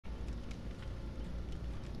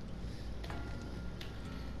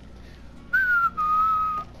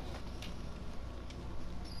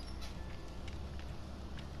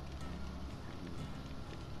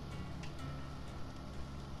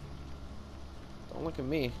Don't look at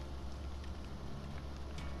me.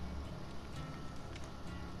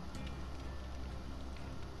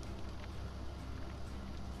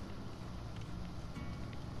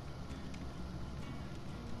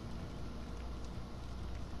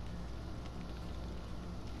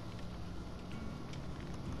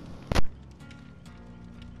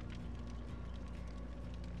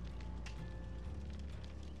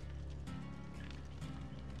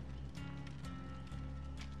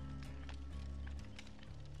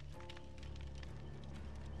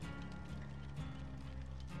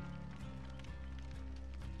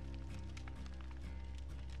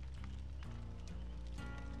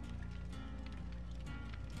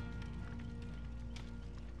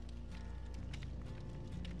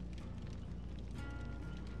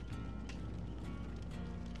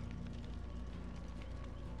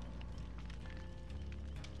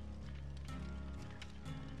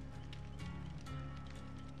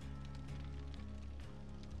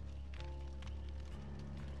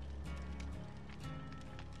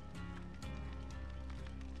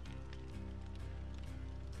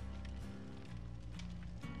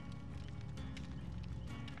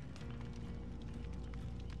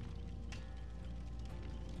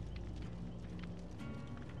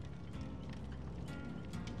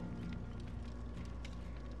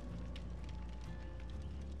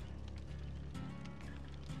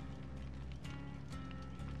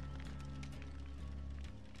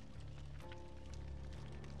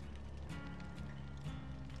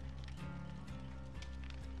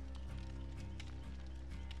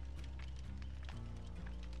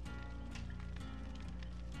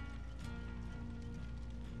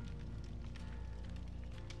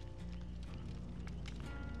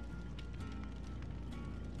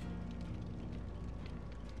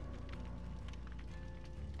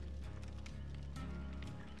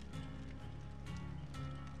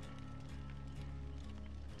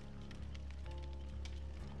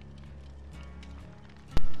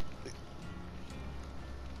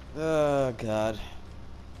 Oh, God.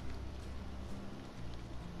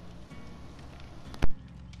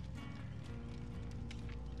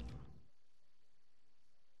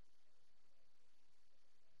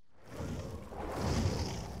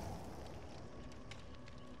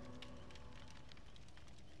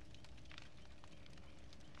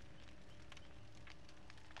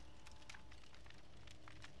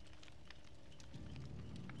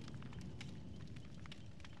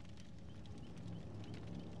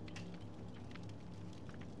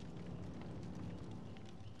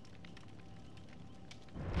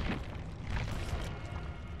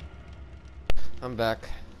 I'm back.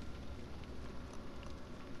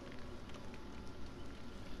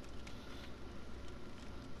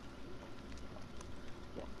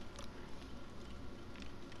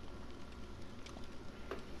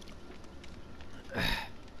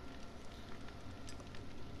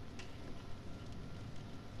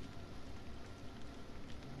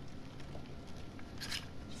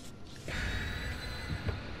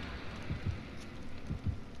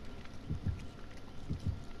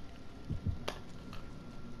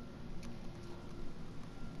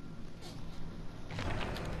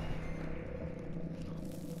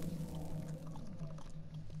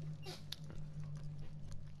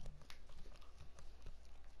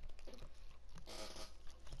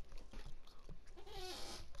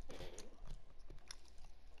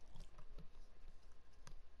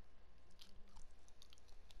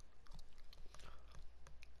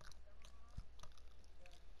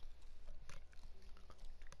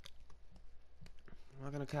 I'm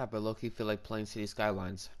not gonna cap, but low-key feel like playing City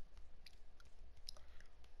Skylines.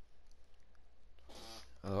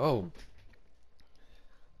 Oh.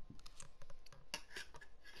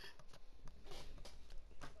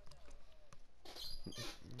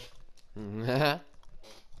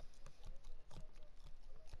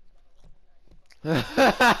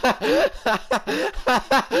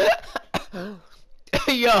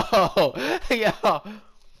 Yo, yo,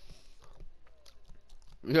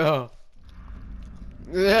 yo.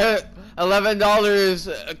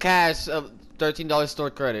 $11 cash, $13 store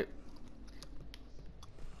credit.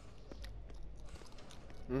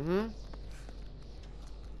 Mm-hmm.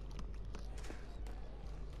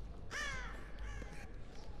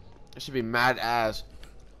 It should be mad ass.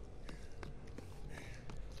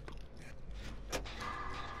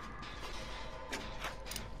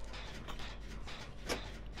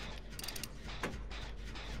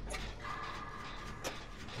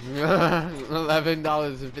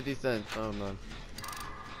 $11.50. Oh man.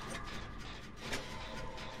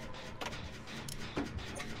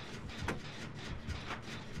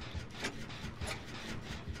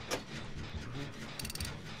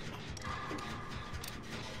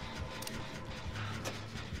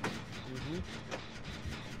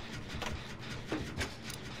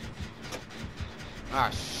 Ah,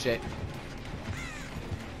 shit.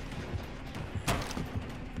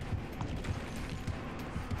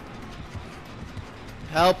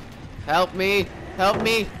 Help! Help me! Help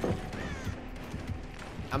me!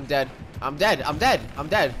 I'm dead. I'm dead. I'm dead. I'm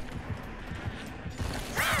dead.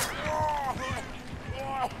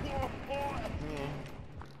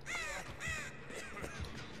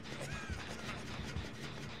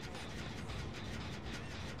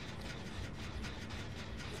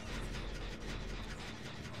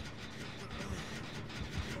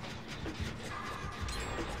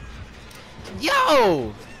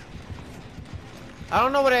 Yo! I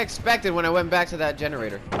don't know what I expected when I went back to that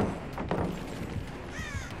generator.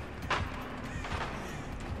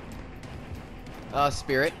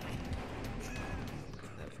 Spirit.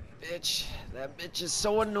 That bitch is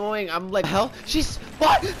so annoying. I'm like, hell? She's,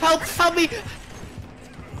 what? Help! Help me!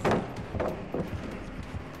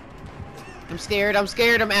 I'm scared. I'm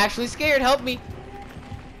scared. I'm actually scared. Help me!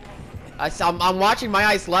 I'm watching my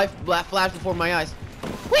eyes flash before my eyes.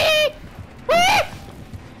 Whee! Whee!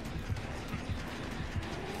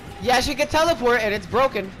 Yeah, she can teleport, and it's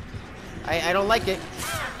broken. I don't like it.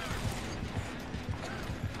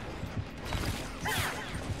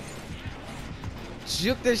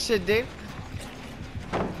 Juke this shit, Dave.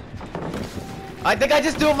 I think I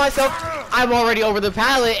just do it myself. I'm already over the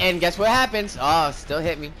pallet, and guess what happens? Oh, still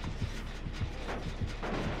hit me.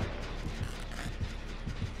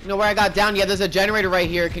 You know where I got down? Yeah, there's a generator right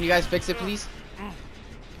here. Can you guys fix it, please?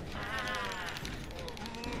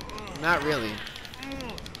 Not really.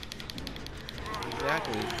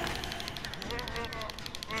 Exactly.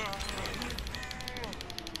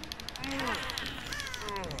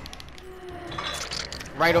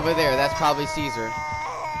 Right over there. That's probably Caesar.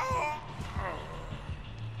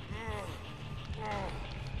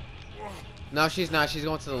 No, she's not. She's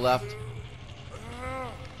going to the left.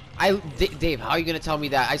 Dave, how are you gonna tell me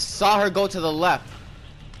that? I saw her go to the left.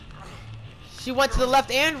 She went to the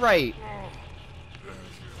left and right.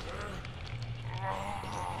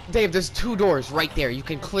 Dave, there's two doors right there. You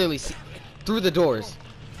can clearly see through the doors.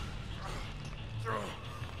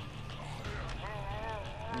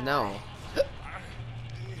 No.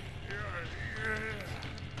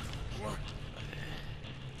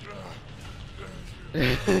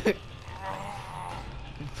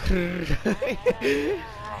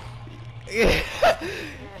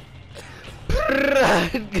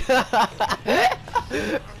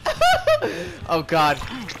 Oh god.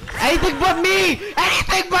 Anything but me!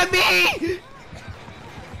 Anything but me!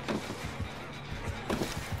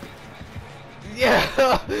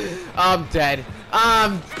 Yeah. I'm dead.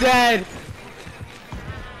 I'm dead.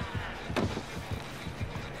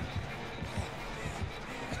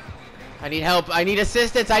 I need help. I need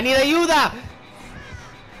assistance. I need ayuda.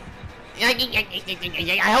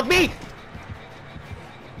 Help me!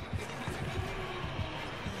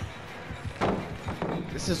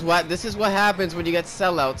 This is what happens when you get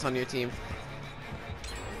sellouts on your team.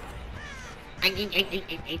 I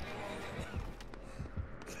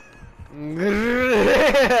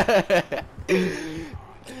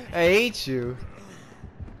hate you.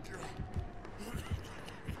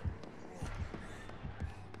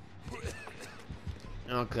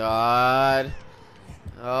 Oh god.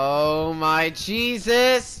 Oh my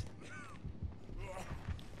Jesus.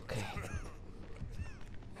 Okay.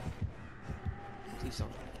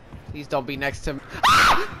 Please don't be next to me.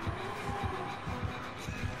 Ah!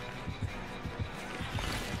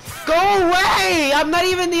 Go away! I'm not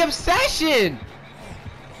even the obsession!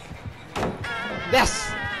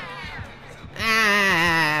 Yes!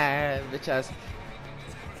 Ah, bitch ass.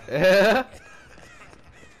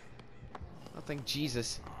 Oh, thank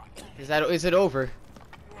Jesus. Is it over?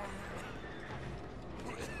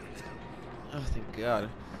 Oh, thank God.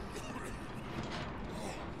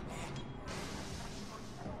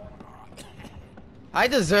 I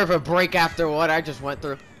deserve a break after what I just went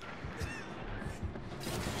through.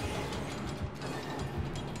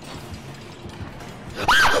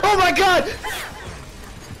 Oh my god!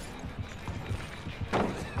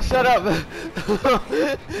 Shut up.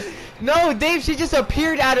 No, Dave, she just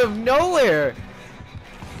appeared out of nowhere.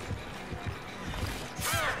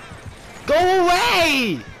 Go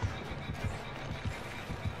away!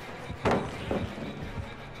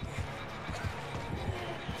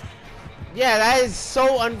 Yeah, that is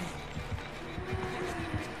so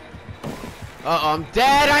Uh-oh, I'm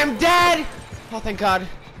dead! I'm dead! Oh, thank God.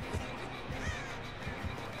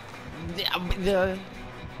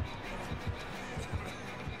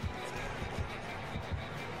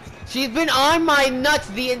 She's been on my nuts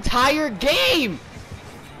the entire game!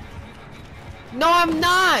 No, I'm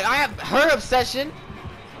not! I have her obsession.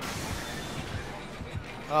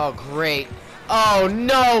 Oh, great. Oh,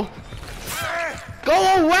 no!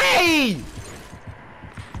 Go away!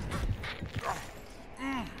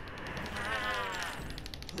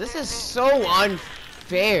 This is so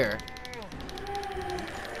unfair.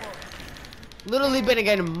 Literally been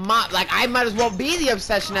getting mopped. Like, I might as well be the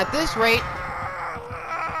obsession at this rate.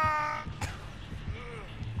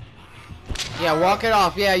 Yeah, walk it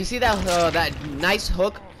off. Yeah, you see that that nice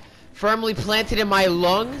hook firmly planted in my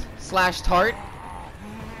lung / tart?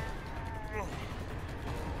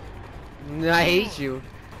 I hate you.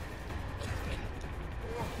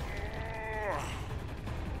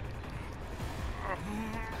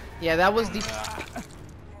 Yeah, that was the...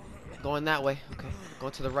 Going that way. Okay,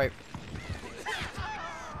 going to the right.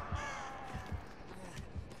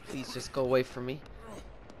 Please just go away from me.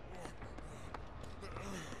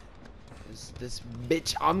 This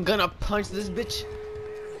bitch. I'm gonna punch this bitch.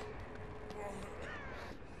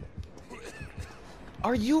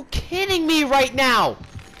 Are you kidding me right now?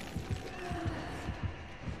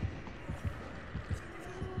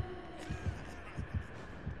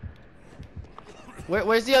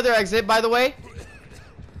 Where's the other exit, by the way?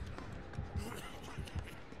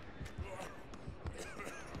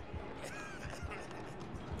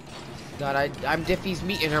 God, I'm Diffie's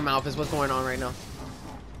meat in her mouth is what's going on right now.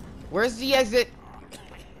 Where's the exit?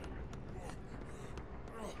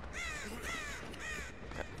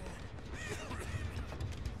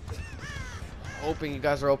 Hoping you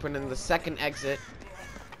guys are opening the second exit.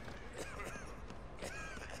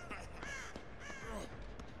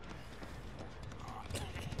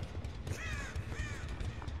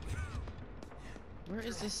 Where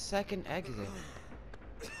is this second exit?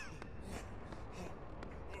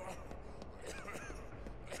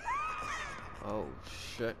 Oh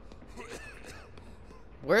shit.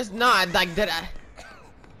 Where's not like did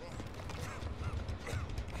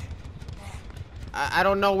I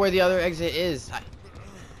don't know where the other exit is.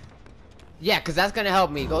 Yeah, cause that's gonna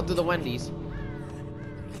help me go through the Wendy's.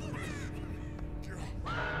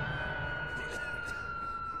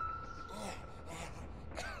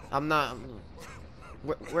 I'm not.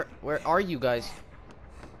 Where are you guys?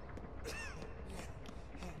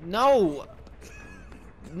 No.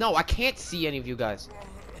 No, I can't see any of you guys.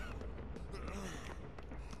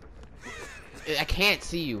 I can't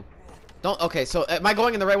see you. Don't. Okay, so am I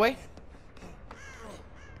going in the right way?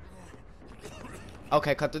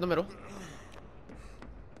 Okay, cut through the middle.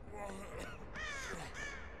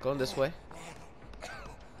 Going this way.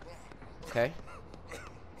 Okay.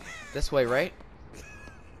 This way, right?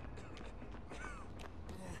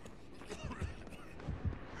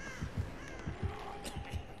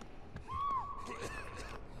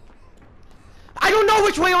 I don't know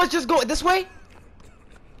which way. Let's just go this way.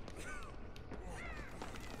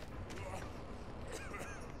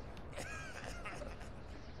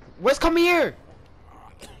 Where's come here?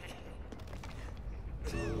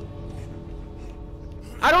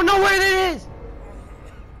 I don't know where it is.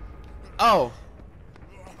 Oh.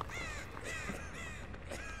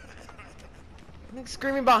 Something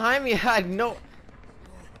screaming behind me. I know.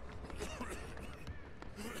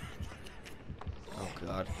 Oh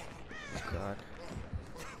god. Oh god.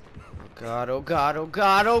 Oh god. Oh god. Oh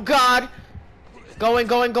god. Oh god.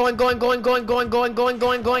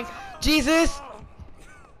 Going. Jesus.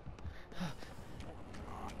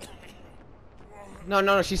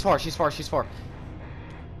 No. She's far.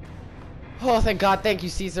 Oh, thank God. Thank you,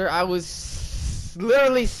 Caesar. I was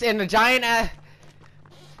literally in a giant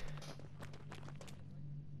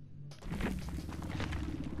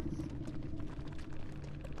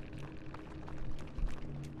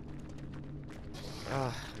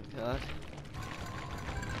oh, God.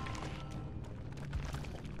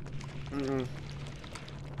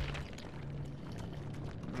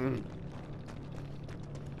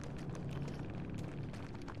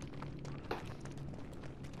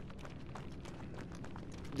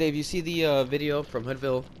 Dave, you see the video from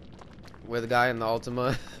Hoodville where the guy in the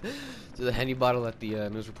Altima threw the Henny bottle at the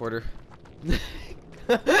news reporter?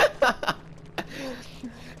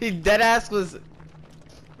 He deadass was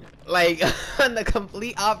like on the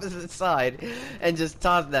complete opposite side and just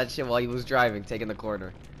tossed that shit while he was driving, taking the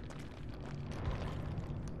corner.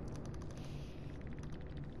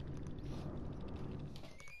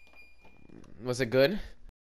 Was it good?